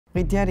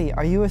Wait, Daddy,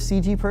 are you a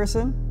CG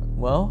person?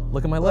 Well,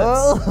 look at my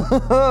lips.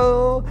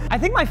 Oh. I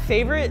think my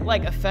favorite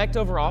effect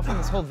overall from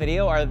this whole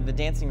video are the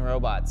dancing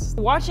robots.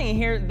 Watching it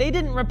here, they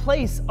didn't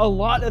replace a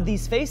lot of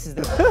these faces.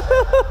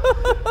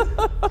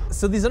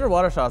 So these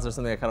underwater shots are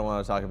something I kind of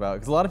want to talk about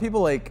because a lot of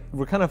people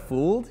were kind of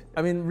fooled.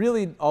 I mean,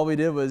 really, all we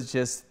did was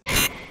just.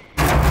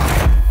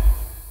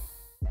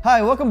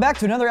 Hi, welcome back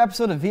to another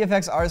episode of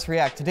VFX Artist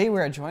React. Today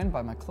we are joined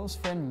by my close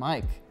friend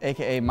Mike,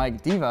 aka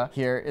Mike Diva.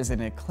 Here is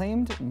an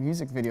acclaimed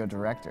music video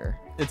director.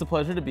 It's a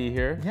pleasure to be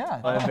here. Yeah.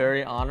 I'm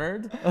very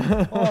honored.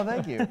 Oh,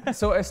 thank you.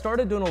 So I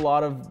started doing a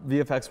lot of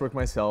VFX work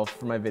myself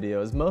for my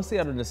videos, mostly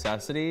out of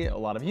necessity. A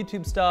lot of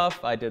YouTube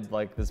stuff. I did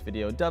this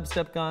video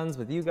dubstep guns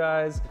with you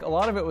guys. A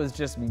lot of it was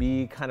just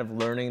me kind of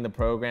learning the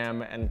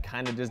program and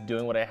kind of just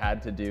doing what I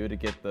had to do to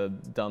get the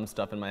dumb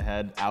stuff in my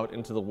head out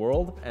into the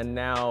world. And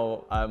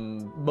now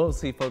I'm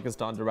mostly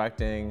focused on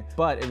directing,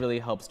 but it really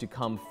helps to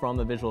come from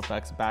the visual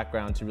effects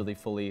background to really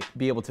fully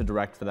be able to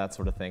direct for that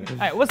sort of thing. All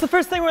right, what's the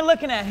first thing we're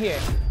looking at here?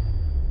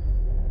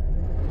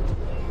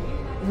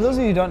 For those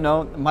of you who don't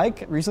know,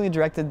 Mike recently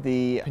directed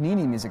the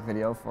Panini music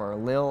video for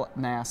Lil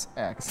Nas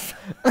X.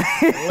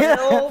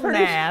 Lil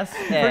Nas X.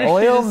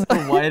 This is the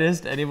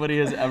whitest anybody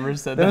has ever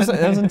said that.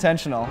 It was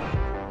intentional.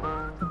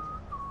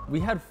 We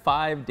had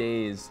 5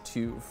 days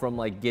from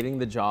getting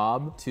the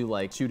job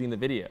to shooting the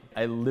video.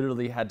 I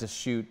literally had to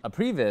shoot a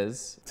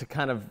previs to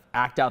kind of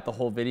act out the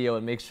whole video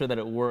and make sure that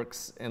it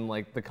works and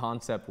the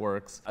concept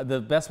works.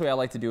 The best way I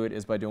like to do it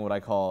is by doing what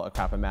I call a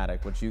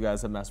crap-o-matic, which you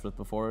guys have messed with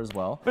before as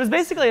well. But it's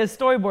basically a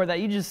storyboard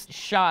that you just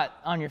shot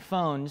on your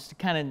phone just to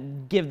kind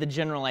of give the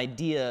general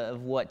idea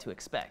of what to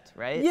expect,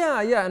 right?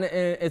 Yeah, and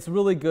it's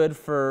really good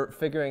for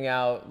figuring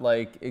out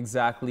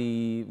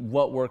exactly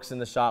what works in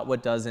the shot,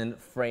 what doesn't,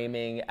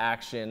 framing,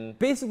 action,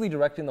 basically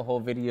directing the whole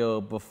video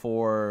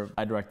before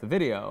I direct the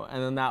video.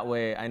 And then that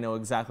way I know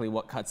exactly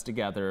what cuts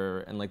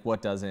together and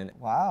what doesn't.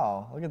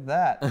 Wow, look at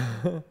that.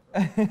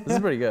 This is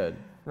pretty good.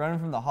 Running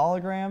from the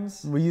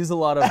holograms. We use a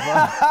lot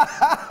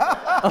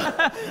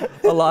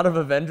of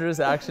Avengers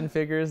action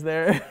figures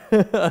there.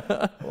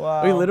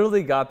 Wow. We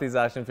literally got these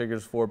action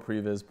figures for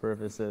previs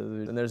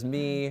purposes. And there's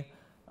me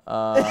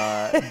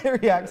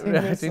reacting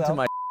to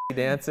my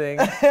dancing.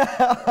 You're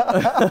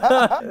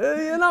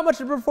not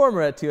much of a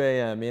performer at 2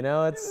 a.m., you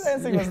know?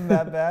 Dancing wasn't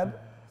that bad.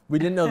 We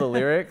didn't know the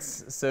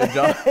lyrics, so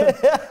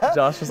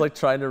Josh was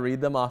trying to read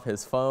them off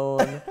his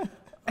phone.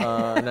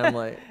 And I'm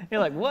like...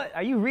 You're like, what?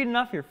 Are you reading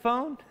off your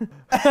phone?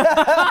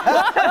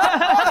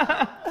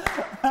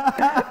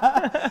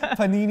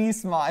 Panini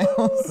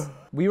smiles.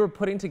 We were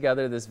putting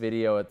together this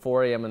video at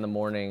 4 a.m. in the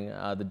morning,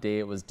 the day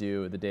it was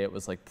due, the day it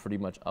was pretty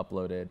much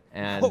uploaded.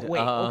 And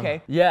wait,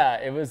 okay. Yeah,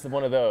 it was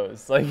one of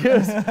those.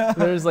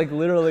 There's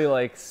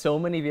literally so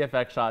many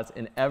VFX shots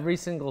in every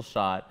single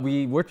shot.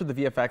 We worked with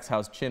the VFX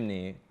house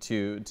Chimney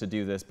to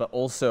do this, but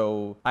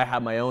also I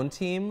had my own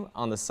team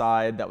on the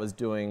side that was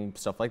doing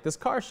stuff like this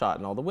car shot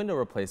and all the window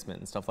replacement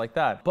and stuff like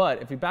that.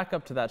 But if we back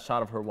up to that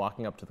shot of her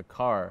walking up to the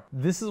car,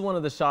 this is one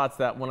of the shots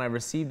that when I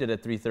received it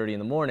at 3:30 in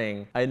the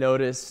morning, I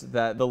noticed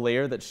that the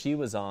layer that she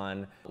was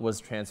on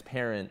was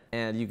transparent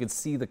and you could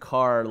see the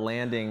car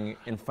landing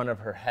in front of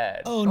her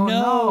head. Oh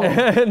no.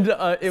 And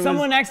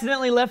someone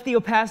accidentally left the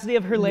opacity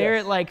of her layer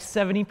at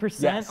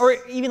 70%, yes. Or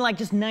even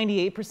just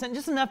 98%,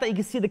 just enough that you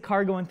can see the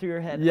car going through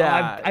your head.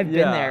 Yeah, I've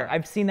been there.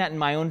 I've seen that in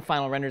my own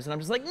final renders and I'm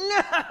just like,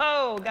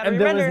 no, gotta And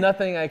there re-render. was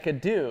nothing I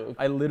could do.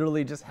 I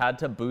literally just had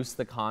to boost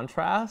the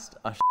contrast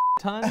a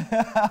ton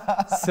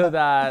so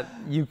that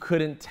you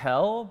couldn't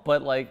tell,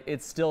 but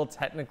it's still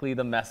technically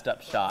the messed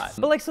up shot.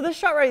 But so this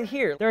shot right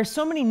here, there are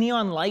so many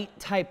neon light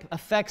type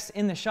effects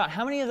in the shot.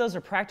 How many of those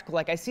are practical?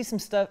 I see some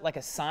stuff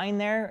a sign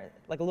there,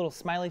 a little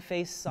smiley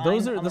face sign.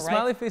 Those are on the right.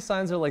 smiley face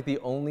signs are the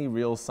only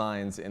real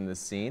signs in this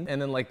scene,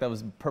 and then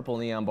those purple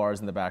neon bars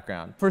in the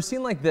background. For a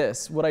scene like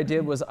this, what I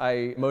did was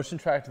I motion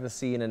tracked the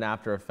scene in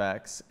After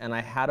Effects, and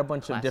I had a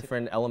bunch of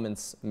different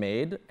elements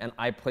made, and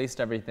I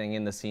placed everything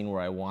in the scene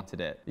where I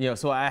wanted it.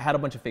 So I had a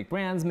bunch of fake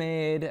brands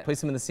made,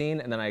 placed them in the scene,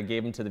 and then I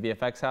gave them to the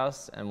VFX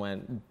house and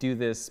went, do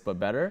this but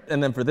better.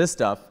 And then for this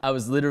stuff, I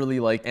was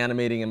literally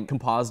animating and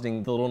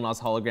compositing the Lil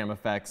Nas hologram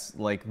effects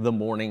the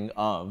morning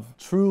of,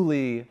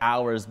 truly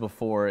hours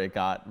before it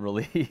got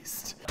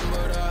released.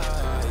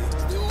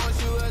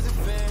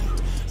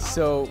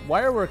 So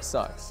wire work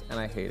sucks, and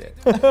I hate it.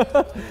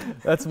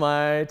 That's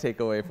my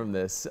takeaway from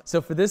this.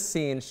 So for this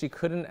scene, she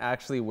couldn't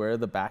actually wear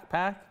the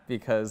backpack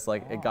because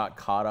it got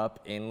caught up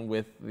in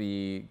with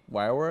the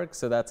wire work.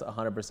 So that's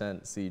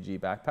 100%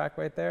 CG backpack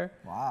right there.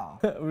 Wow.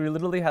 We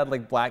literally had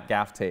black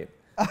gaff tape.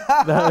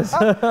 That's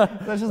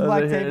just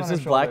black tape on her It's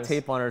just shoulders. black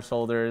tape on her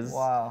shoulders.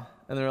 Wow.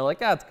 And they were like,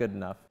 that's good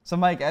enough. So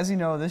Mike, as you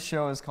know, this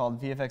show is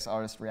called VFX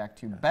Artist React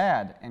to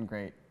Bad and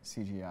Great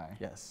CGI.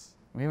 Yes.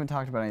 We haven't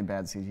talked about any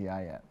bad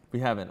CGI yet. We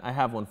haven't. I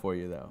have one for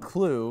you though.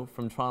 Clue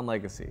from Tron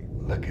Legacy.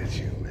 Look at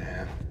you,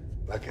 man.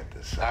 Look at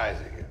the size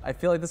of you. I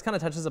feel like this kind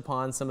of touches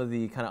upon some of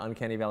the kind of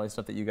uncanny valley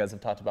stuff that you guys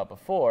have talked about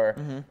before,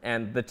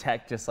 and the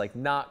tech just like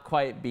not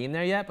quite being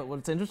there yet. But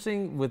what's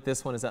interesting with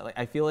this one is that like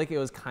I feel like it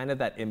was kind of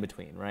that in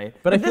between, right?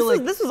 But I feel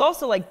like this was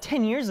also like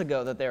 10 years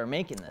ago that they were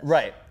making this.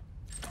 Right.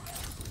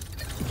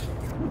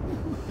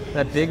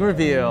 That big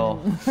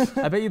reveal.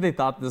 I bet you they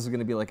thought this was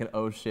gonna be like an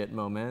oh shit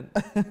moment.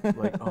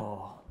 Like,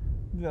 oh.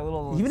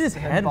 Even his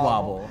head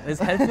wobble. His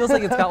head feels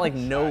like it's got like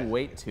no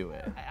weight to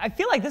it. I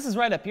feel like this is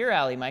right up your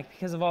alley, Mike,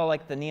 because of all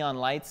like the neon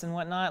lights and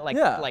whatnot,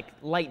 like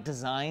light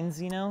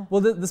designs, you know?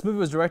 Well, this movie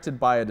was directed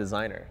by a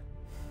designer.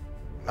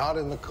 Not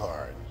in the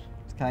cards.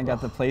 It's kind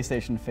of got the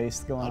PlayStation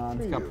face going on.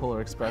 It's got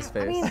Polar Express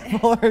face. I mean,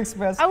 Polar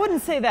Express. I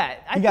wouldn't say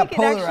that. I think it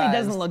actually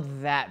doesn't look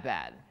that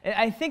bad.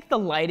 I think the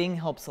lighting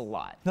helps a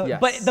lot. Yes.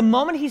 But the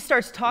moment he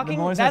starts talking,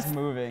 that's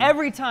moving.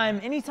 Every time,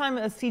 anytime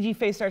a CG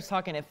face starts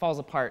talking, it falls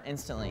apart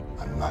instantly.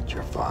 I'm not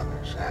your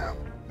father, Sam.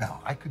 Now,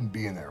 I couldn't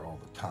be in there all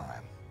the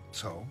time,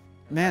 so...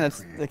 Man,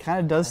 it kind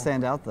of does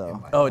stand out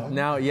though. Oh,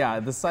 now, yeah,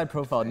 the side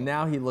profile,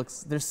 now he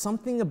looks, there's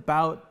something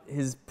about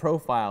his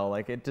profile,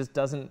 like it just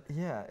doesn't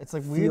Yeah, it's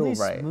like weirdly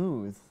right.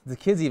 smooth. The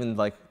kid's even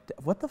like,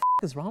 what the f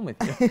is wrong with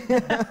you?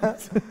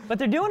 But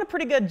they're doing a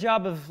pretty good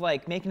job of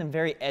like making him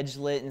very edge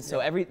lit, and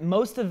so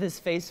most of his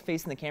face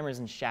facing the camera is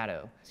in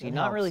shadow. So you're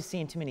not really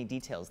seeing too many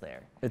details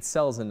there. It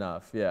sells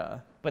enough, yeah.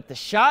 But the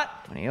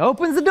shot, when he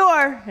opens the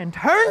door and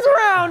turns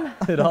around,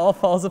 It all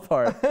falls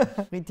apart.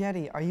 Wait,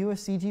 Daddy, are you a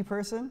CG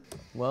person?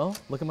 Well,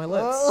 look at my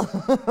lips.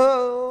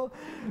 Oh.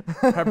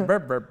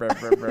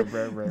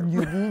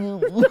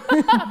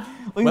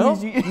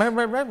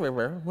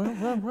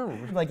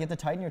 Like you have to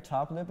tighten your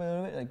top lip a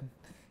little bit, like,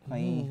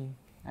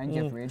 and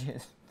Jeff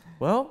Bridges.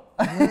 Well,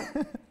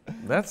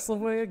 that's the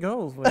way it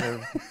goes.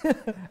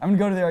 I'm gonna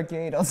go to the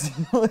arcade. I'll see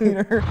you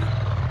later.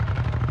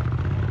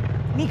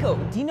 Nico,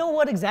 do you know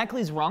what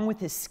exactly is wrong with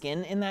his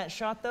skin in that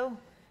shot, though?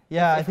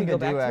 Yeah, I If we think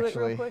go I back do to it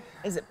actually. real quick?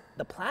 Is it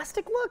the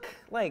plastic look?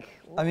 Like,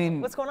 I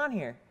mean, what's going on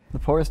here? The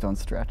pores don't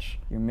stretch.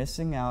 You're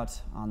missing out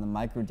on the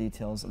micro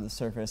details of the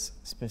surface,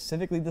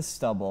 specifically the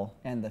stubble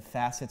and the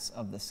facets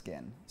of the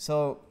skin.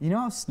 So, you know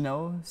how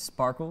snow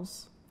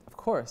sparkles? Of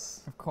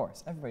course. Of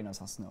course, everybody knows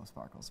how snow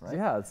sparkles, right?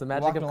 Yeah, it's the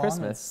magic Walking of along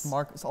Christmas.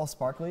 and it's all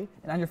sparkly,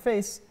 and on your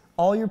face,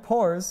 all your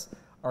pores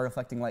are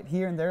reflecting light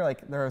here and there,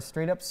 like there are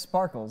straight up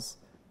sparkles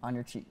on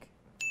your cheek.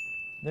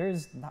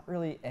 There's not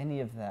really any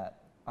of that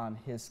on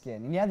his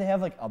skin. And yeah, they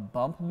have like a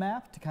bump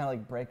map to kind of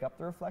like break up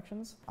the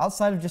reflections.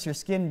 Outside of just your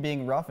skin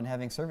being rough and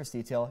having surface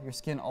detail, your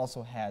skin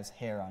also has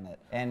hair on it.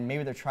 And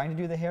maybe they're trying to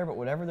do the hair, but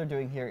whatever they're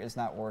doing here is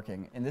not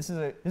working. And this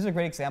is a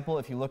great example.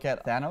 If you look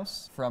at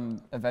Thanos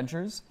from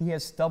Avengers, he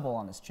has stubble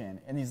on his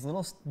chin, and these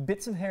little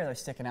bits of hair that are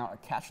sticking out are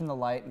catching the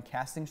light and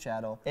casting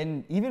shadow.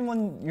 And even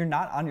when you're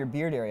not on your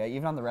beard area,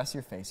 even on the rest of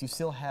your face, you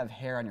still have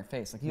hair on your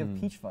face. Like you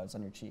have peach fuzz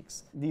on your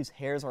cheeks. These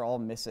hairs are all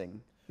missing,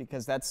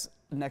 because that's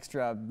an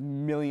extra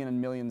million and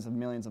millions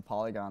of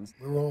polygons.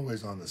 We're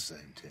always on the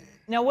same team.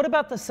 Now, what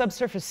about the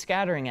subsurface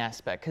scattering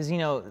aspect? Because, you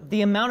know,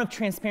 the amount of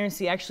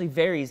transparency actually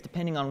varies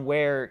depending on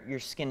where your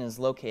skin is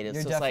located.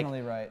 You're so definitely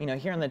it's like, right. You know,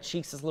 here on the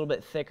cheeks it's a little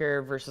bit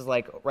thicker versus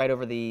like right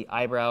over the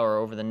eyebrow or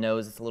over the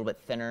nose it's a little bit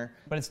thinner.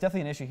 But it's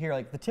definitely an issue here.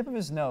 Like the tip of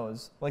his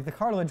nose, like the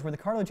cartilage, where the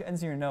cartilage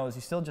ends in your nose,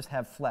 you still just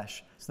have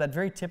flesh. So that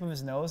very tip of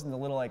his nose and the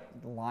little like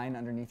line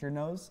underneath your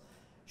nose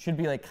should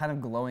be like kind of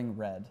glowing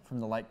red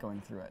from the light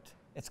going through it.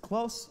 It's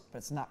close, but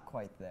it's not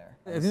quite there.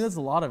 I think that's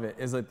a lot of it,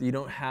 is like you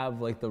don't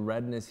have like the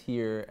redness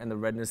here and the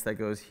redness that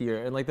goes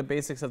here. And like the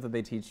basic stuff that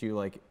they teach you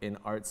like in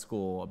art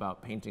school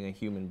about painting a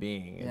human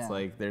being. It's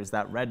like there's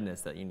that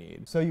redness that you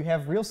need. So you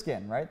have real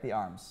skin, right? The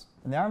arms.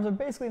 And the arms are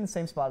basically in the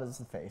same spot as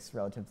the face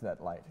relative to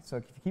that light. So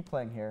if you keep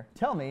playing here,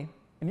 tell me,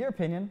 in your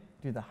opinion,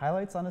 do the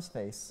highlights on his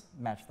face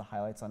match the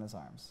highlights on his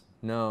arms?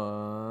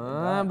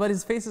 No, but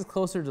his face is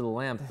closer to the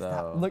lamp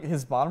though. Look,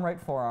 his bottom right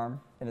forearm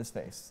and his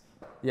face.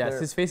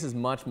 Yes, his face is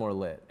much more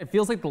lit. It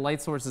feels like the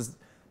light source is,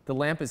 the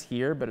lamp is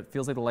here, but it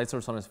feels like the light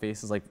source on his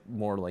face is like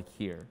more like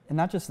here. And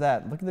not just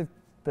that, look at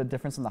the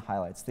difference in the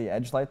highlights. The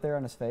edge light there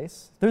on his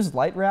face. There's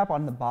light wrap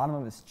on the bottom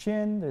of his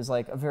chin. There's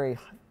like a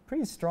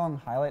pretty strong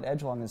highlight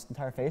edge along his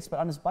entire face, but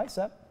on his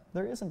bicep,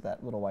 there isn't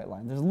that little white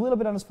line. There's a little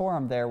bit on his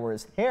forearm there where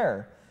his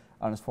hair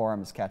on his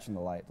forearm is catching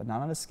the light, but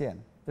not on his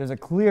skin. There's a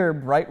clear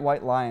bright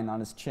white line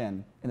on his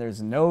chin, and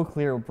there's no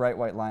clear bright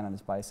white line on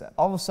his bicep.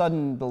 All of a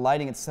sudden, the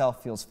lighting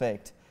itself feels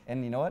faked.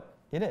 And you know what?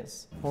 It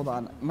is. Hold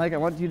on. Mike, I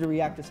want you to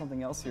react to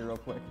something else here real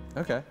quick.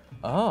 Okay.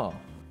 Oh,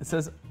 it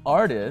says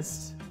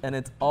artist, and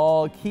it's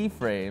all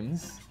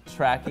keyframes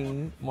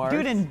tracking marks.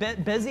 Dude, and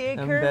Bezier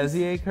and curves?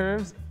 Bezier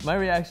curves. My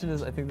reaction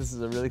is I think this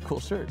is a really cool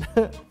shirt.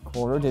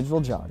 Quarter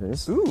digital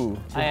joggers. Ooh.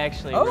 I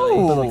actually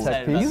Oh, really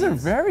excited about these are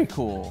very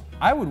cool.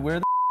 I would wear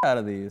the out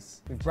of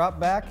these. We've brought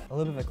back a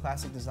little bit of a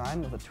classic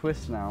design with a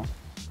twist now.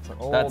 It's an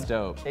old That's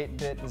dope.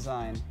 8-bit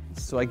design.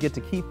 So I get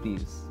to keep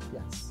these.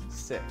 Yes.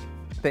 Sick.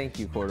 Thank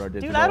you, Corridor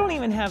Digital. Dude, I don't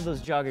even have those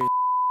joggers.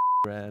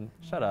 Brand.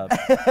 Shut up.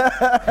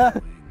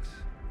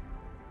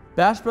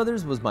 Bash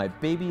Brothers was my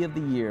baby of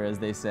the year, as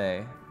they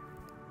say.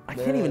 I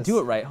can't even do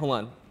it right. Hold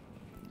on.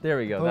 There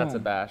we go. That's a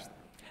Boom. bash.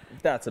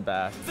 That's a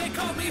bash. They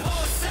call me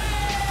Jose.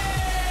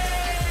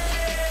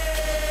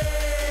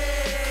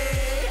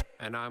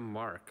 And I'm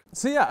Mark.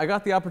 So yeah, I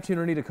got the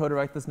opportunity to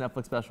co-direct this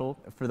Netflix special.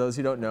 For those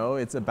who don't know,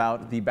 it's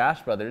about the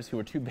Bash brothers, who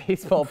were two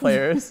baseball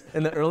players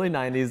in the early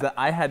 90s that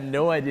I had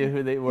no idea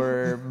who they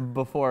were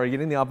before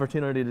getting the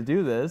opportunity to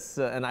do this.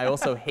 And I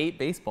also hate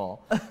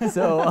baseball.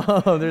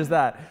 So there's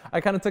that.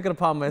 I kind of took it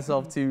upon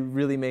myself to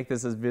really make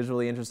this as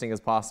visually interesting as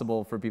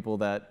possible for people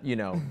that, you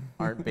know,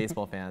 aren't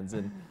baseball fans.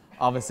 And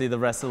obviously the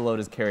rest of the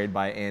load is carried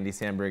by Andy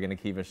Samberg and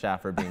Akiva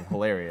Schaffer being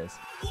hilarious.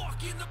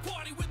 Walk in the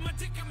party with my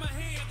dick in my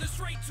hand, then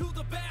straight to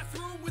the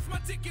bathroom with my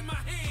dick in my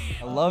hand.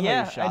 I love how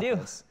Yeah, you shot I do.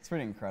 this. It's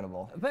pretty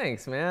incredible.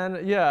 Thanks,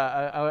 man.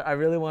 Yeah, I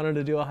really wanted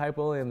to do a Hype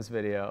Williams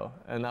video,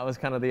 and that was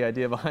kind of the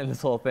idea behind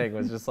this whole thing,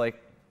 was just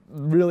like,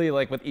 really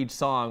like with each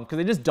song, because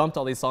they just dumped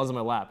all these songs in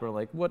my lap. We're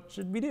like, what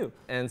should we do?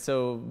 And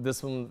so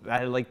this one, I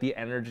had like the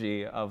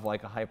energy of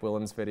like a Hype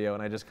Williams video,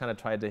 and I just kind of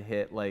tried to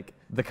hit like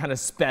the kind of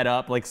sped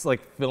up, like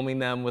filming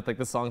them with like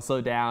the song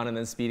slowed down and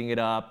then speeding it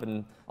up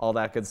and all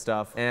that good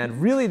stuff.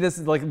 And really this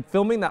is like,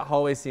 filming that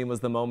hallway scene was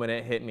the moment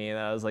it hit me, and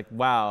I was like,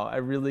 wow, I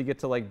really get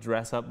to like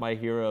dress up my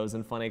heroes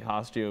in funny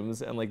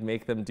costumes and like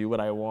make them do what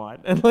I want.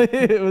 And like,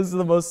 it was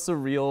the most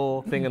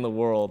surreal thing in the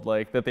world,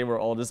 like that they were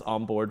all just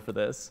on board for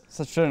this.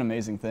 Such an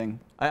amazing thing.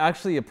 I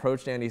actually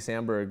approached Andy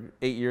Samberg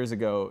 8 years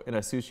ago in a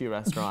sushi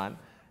restaurant,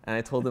 and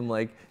I told him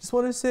like, just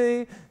want to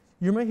say,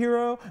 you're my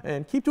hero,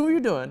 and keep doing what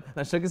you're doing. And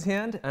I shook his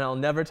hand, and I'll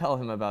never tell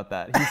him about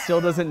that. He still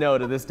doesn't know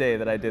to this day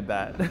that I did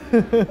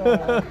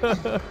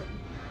that.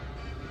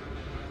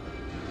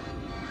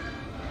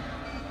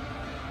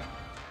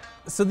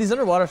 So these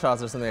underwater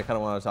shots are something I kind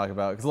of want to talk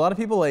about, because a lot of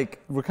people like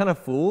were kind of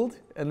fooled,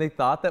 and they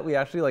thought that we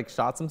actually like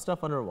shot some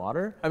stuff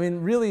underwater. I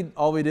mean, really,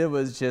 all we did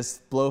was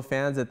just blow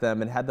fans at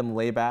them and had them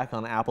lay back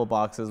on apple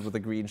boxes with a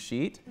green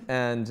sheet,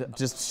 and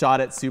just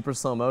shot it super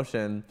slow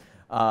motion.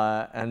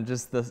 And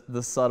just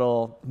the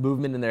subtle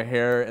movement in their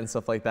hair and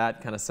stuff like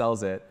that kind of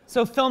sells it.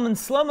 So film in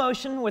slow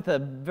motion with a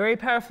very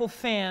powerful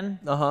fan.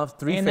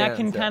 Three and fans, that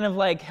can yeah. kind of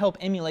like help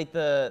emulate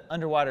the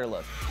underwater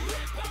look.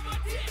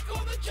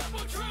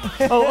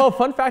 Oh,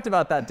 fun fact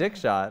about that dick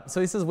shot.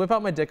 So he says, whip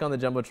out my dick on the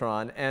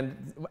Jumbotron.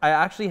 And I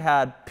actually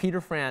had Peter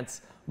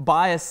France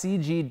buy a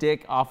CG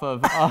dick off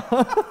of,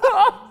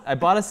 I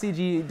bought a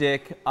CG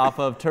dick off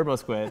of Turbo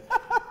Squid.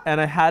 And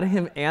I had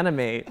him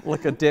animate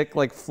like a dick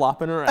like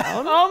flopping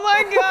around. Oh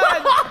my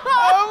God!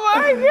 Oh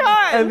my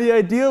God! And the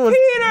idea was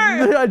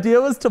Peter! The idea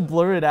was to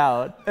blur it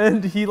out.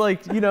 And he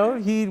like, you know,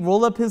 he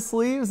rolled up his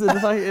sleeves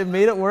and like, it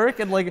made it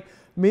work and like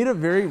made it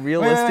very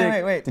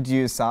realistic. Wait. Did you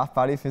use soft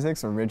body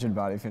physics or rigid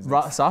body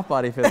physics? Soft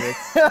body physics.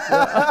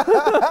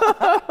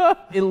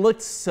 It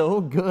looked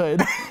so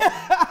good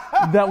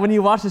that when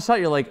you watch the shot,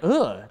 you're like,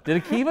 ugh,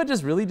 did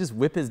Akiva really just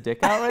whip his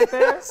dick out right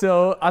there?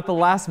 So at the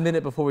last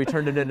minute before we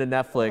turned it into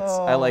Netflix,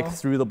 I like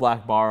threw the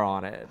black bar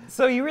on it.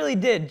 So you really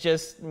did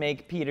just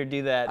make Peter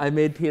do that. I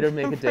made Peter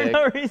make a dick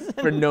no reason.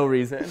 for no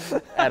reason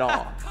at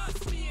all.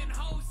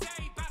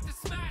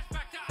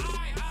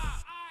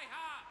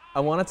 I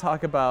want to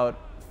talk about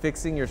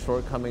fixing your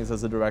shortcomings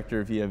as a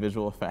director via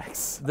visual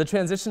effects. The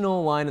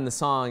transitional line in the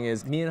song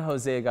is, me and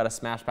Jose got a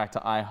smash back to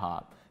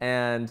IHOP.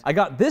 And I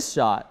got this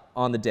shot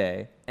on the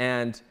day,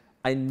 and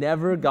I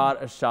never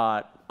got a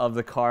shot of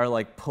the car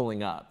like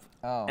pulling up.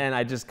 Oh. And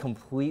I just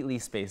completely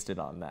spaced it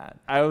on that.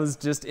 I was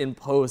just in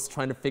post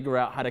trying to figure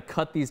out how to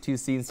cut these two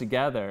scenes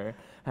together.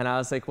 And I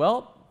was like,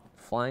 well,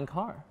 flying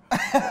car.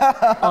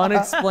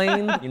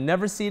 Unexplained, you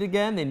never see it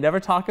again, they never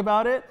talk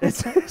about it.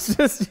 It's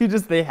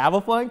just, they have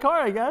a flying car,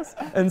 I guess.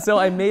 And so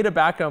I made a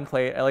background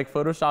plate, I like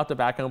photoshopped a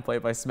background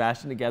plate by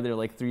smashing together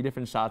like 3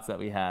 different shots that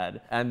we had.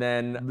 And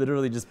then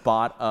literally just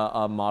bought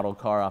a model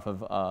car off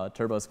of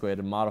Turbo Squid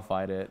and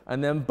modified it.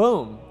 And then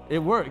boom, it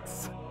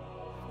works.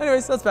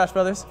 Anyways, that's Bash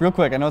Brothers. Real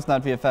quick, I know it's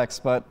not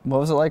VFX, but what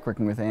was it like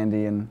working with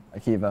Andy and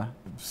Akiva?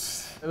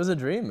 It was a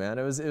dream, man.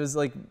 It was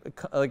like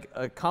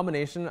a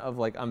combination of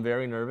like, I'm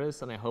very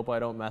nervous and I hope I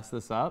don't mess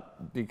this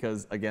up,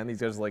 because again, these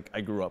guys, like,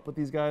 I grew up with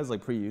these guys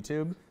like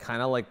pre-YouTube,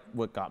 kind of like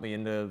what got me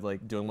into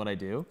like doing what I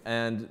do.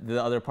 And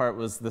the other part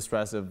was the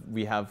stress of,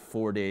 we have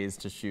 4 days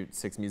to shoot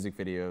 6 music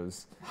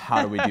videos.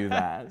 How do we do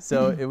that?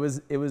 So it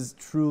was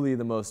truly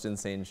the most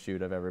insane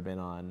shoot I've ever been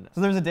on.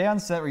 So there's a day on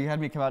set where you had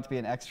me come out to be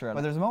an extra,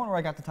 but there's a moment where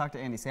I got to talk to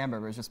Andy Samberg.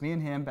 It was just me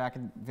and him back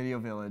in Video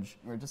Village.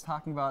 We were just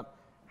talking about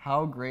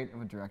how great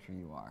of a director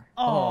you are.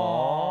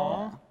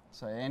 Aww. Yeah.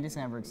 So Andy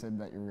Samberg said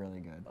that you're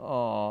really good.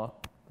 Aw,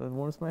 that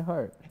warms my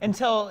heart.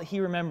 Until he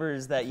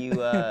remembers that you.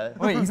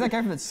 Wait, he's that guy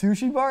from that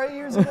sushi bar 8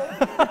 years ago?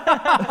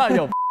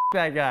 Yo,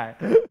 that guy.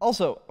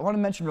 Also, I want to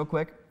mention real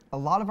quick, a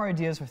lot of our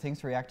ideas for things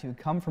to react to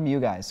come from you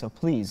guys. So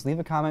please leave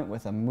a comment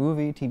with a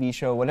movie, TV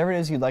show, whatever it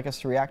is you'd like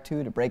us to react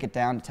to break it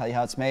down, to tell you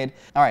how it's made.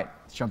 All right,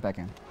 let's jump back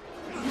in.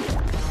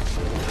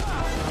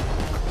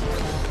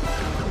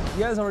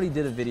 You guys already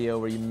did a video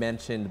where you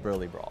mentioned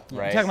Burly Brawl,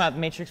 right? You're talking about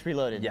Matrix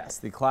Reloaded. Yes,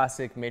 the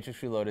classic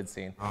Matrix Reloaded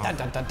scene. Well, I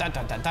love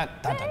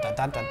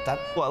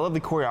the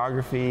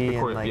choreography.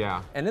 And, like,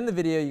 Yeah. And in the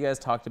video, you guys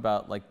talked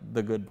about like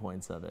the good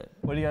points of it.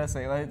 What do you gotta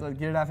say?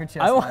 Get it off your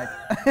chest, Mike.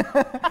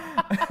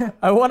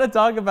 I want to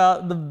talk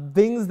about the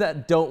things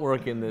that don't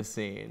work in this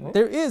scene.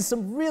 There is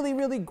some really,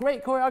 really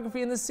great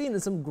choreography in this scene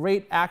and some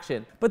great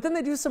action. But then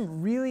they do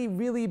some really,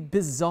 really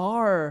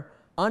bizarre,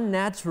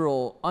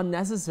 unnatural,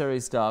 unnecessary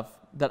stuff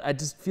that I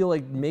just feel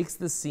like makes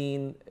the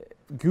scene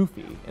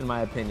goofy, in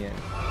my opinion.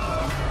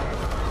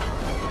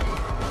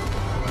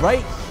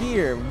 Right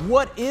here,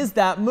 what is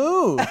that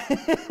move?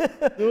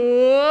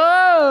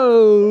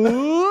 Whoa!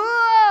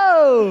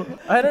 Whoa!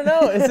 I don't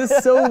know, it's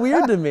just so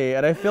weird to me,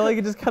 and I feel like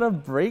it just kind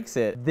of breaks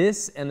it.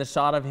 This and the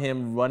shot of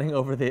him running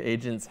over the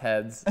agents'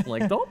 heads,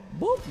 like, boop,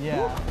 boop,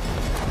 Yeah.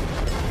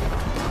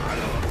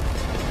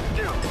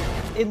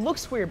 It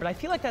looks weird, but I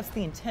feel like that's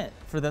the intent.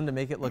 for them to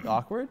make it look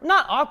awkward?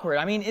 Not awkward.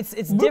 I mean, it's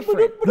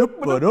different.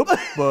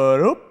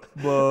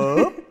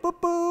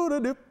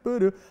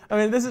 I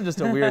mean, this is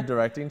just a weird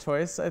directing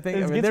choice, I think.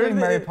 It I mean, gets very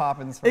Mary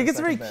Poppins for It a gets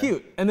very second there.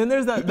 cute. And then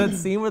there's that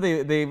scene where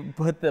they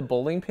put the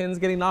bowling pins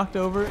getting knocked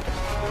over.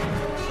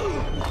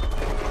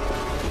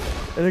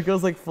 And it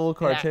goes like full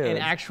cartoon. An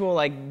actual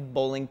like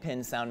bowling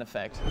pin sound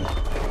effect.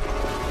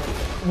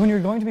 When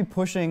you're going to be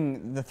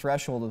pushing the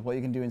threshold of what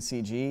you can do in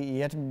CG,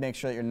 you have to make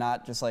sure that you're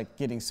not just like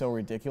getting so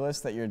ridiculous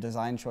that your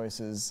design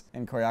choices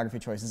and choreography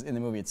choices in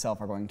the movie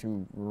itself are going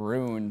to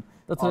ruin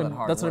all that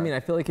hard That's what I work. mean. I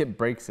feel like it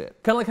breaks it.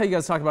 Kind of like how you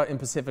guys talk about in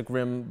Pacific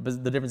Rim,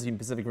 the difference between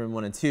Pacific Rim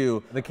 1 and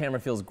 2, the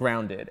camera feels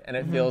grounded, and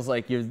it feels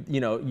like you're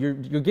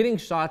getting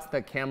shots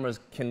that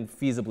cameras can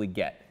feasibly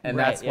get, and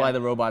Right, that's why yeah.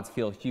 the robots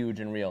feel huge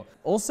and real.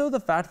 Also,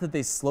 the fact that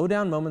they slow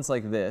down moments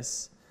like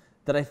this,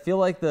 that I feel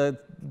like the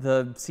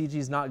CG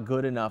is not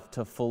good enough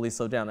to fully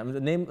slow down. I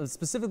mean,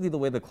 specifically the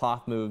way the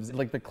cloth moves,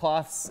 like the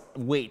cloth's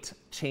weight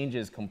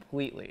changes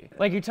completely.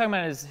 Like you're talking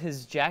about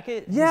his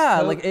jacket? His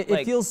Yeah, coat? like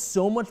it feels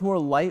so much more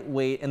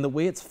lightweight, and the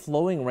way it's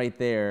flowing right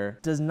there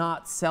does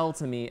not sell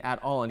to me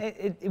at all. And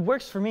It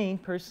works for me,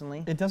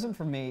 personally. It doesn't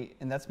for me,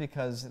 and that's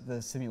because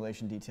the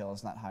simulation detail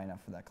is not high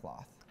enough for that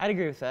cloth. I'd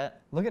agree with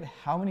that. Look at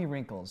how many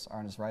wrinkles are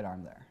on his right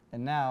arm there.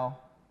 And now,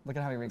 look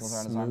at how many wrinkles are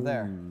on his arm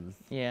there.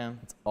 Yeah.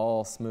 it's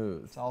all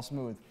smooth. It's all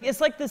smooth. It's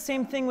like the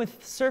same thing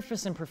with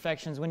surface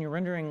imperfections when you're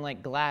rendering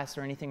like glass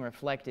or anything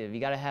reflective.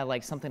 You gotta have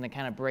like something to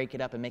kind of break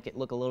it up and make it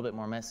look a little bit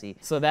more messy.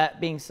 So that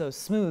being so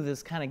smooth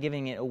is kind of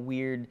giving it a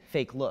weird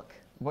fake look.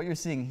 What you're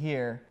seeing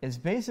here is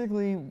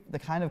basically the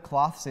kind of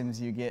cloth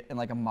sims you get in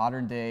like a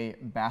modern day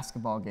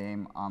basketball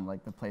game on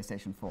like the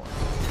PlayStation 4.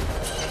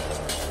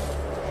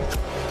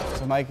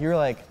 So Mike, you're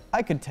like,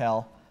 I could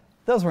tell.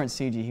 Those weren't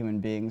CG human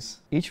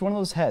beings. Each one of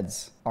those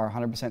heads are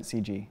 100%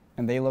 CG,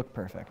 and they look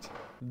perfect.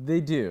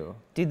 They do.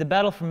 Dude, the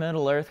battle for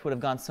Middle Earth would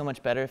have gone so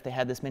much better if they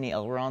had this many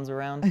ailerons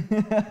around.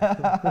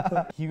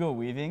 Hugo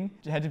Weaving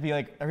had to be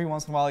like every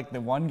once in a while like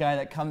the one guy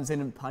that comes in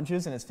and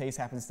punches and his face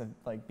happens to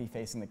like be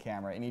facing the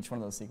camera in each one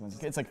of those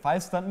sequences. It's like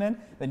 5 stuntmen,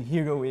 then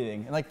Hugo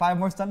Weaving, and like 5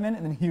 more stuntmen,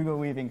 and then Hugo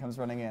Weaving comes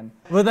running in.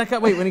 Well, that guy.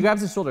 Wait, when he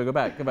grabs his shoulder, go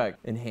back.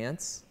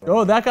 Enhance.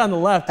 Oh, that guy on the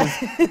left is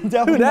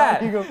Definitely who that?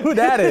 not Hugo. Who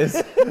that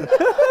is?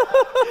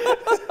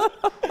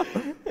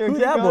 Here, Who's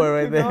keep that going, boy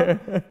right keep there?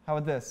 going. How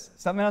about this?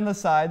 Stuntman on the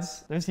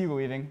sides. There's Hugo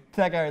Weaving.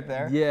 That guy right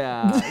there.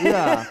 Yeah,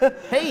 yeah.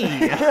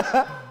 Hey.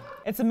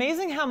 It's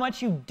amazing how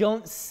much you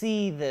don't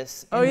see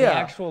this in Oh the yeah.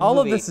 actual All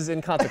movie. of this is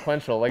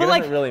inconsequential. Like But it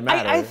doesn't really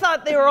matter. I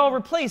thought they were all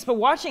replaced, but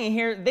watching it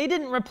here, they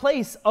didn't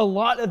replace a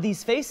lot of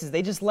these faces.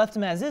 They just left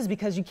them as is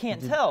because you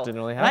can't tell. didn't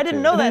really And have I didn't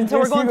to. know that And until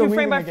we're there's going Hugo through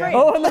frame by Weaving frame.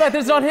 again. Oh, look at that!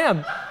 There's John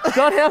Hamm.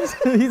 John Hamm.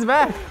 He's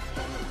back.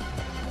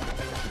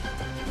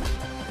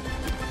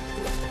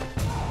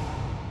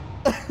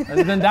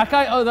 And then that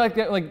guy, like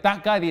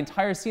that guy, the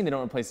entire scene, they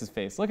don't replace his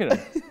face. Look at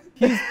him.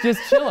 He's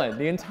just chilling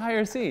the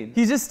entire scene.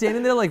 He's just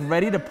standing there like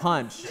ready to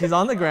punch. He's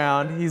on the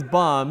ground, he's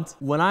bummed.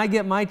 When I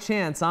get my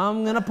chance,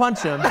 I'm gonna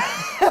punch him.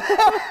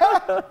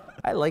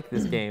 I like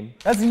this game.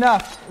 That's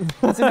enough.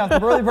 That's enough. The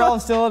Burly Brawl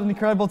is still an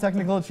incredible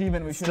technical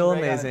achievement. We shouldn't Still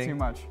rag on it amazing. too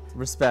much.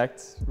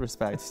 Respect,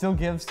 respect. It still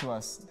gives to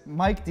us.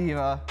 Mike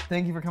Diva,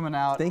 thank you for coming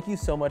out. Thank you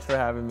so much for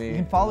having me. You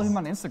can follow him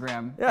on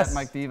Instagram Yes. at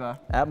Mike Diva.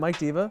 At Mike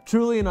Diva.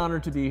 Truly an honor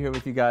to be here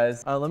with you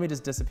guys. Let me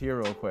just disappear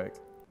real quick.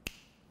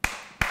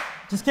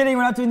 Just kidding,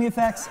 we're not doing the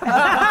effects. It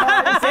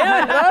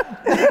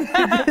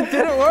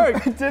didn't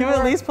work. Can we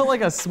at least put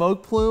like a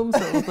smoke plume so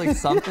it looked like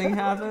something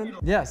happened?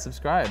 Yeah,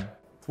 subscribe.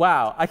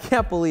 Wow, I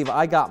can't believe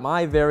I got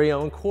my very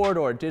own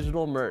Corridor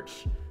digital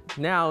merch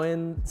now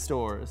in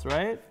stores,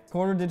 right?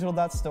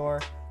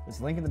 CorridorDigital.store. There's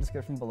a link in the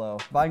description below.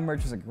 Buying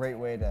merch is a great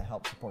way to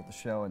help support the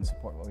show and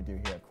support what we do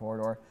here at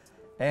Corridor.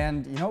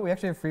 And you know what? We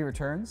actually have free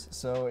returns,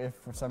 so if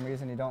for some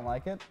reason you don't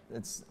like it,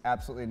 it's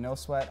absolutely no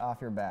sweat off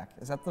your back.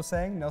 Is that the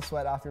saying? No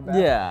sweat off your back?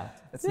 Yeah.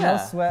 It's no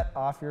sweat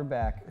off your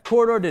back.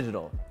 Corridor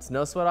Digital. It's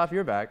no sweat off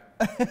your back.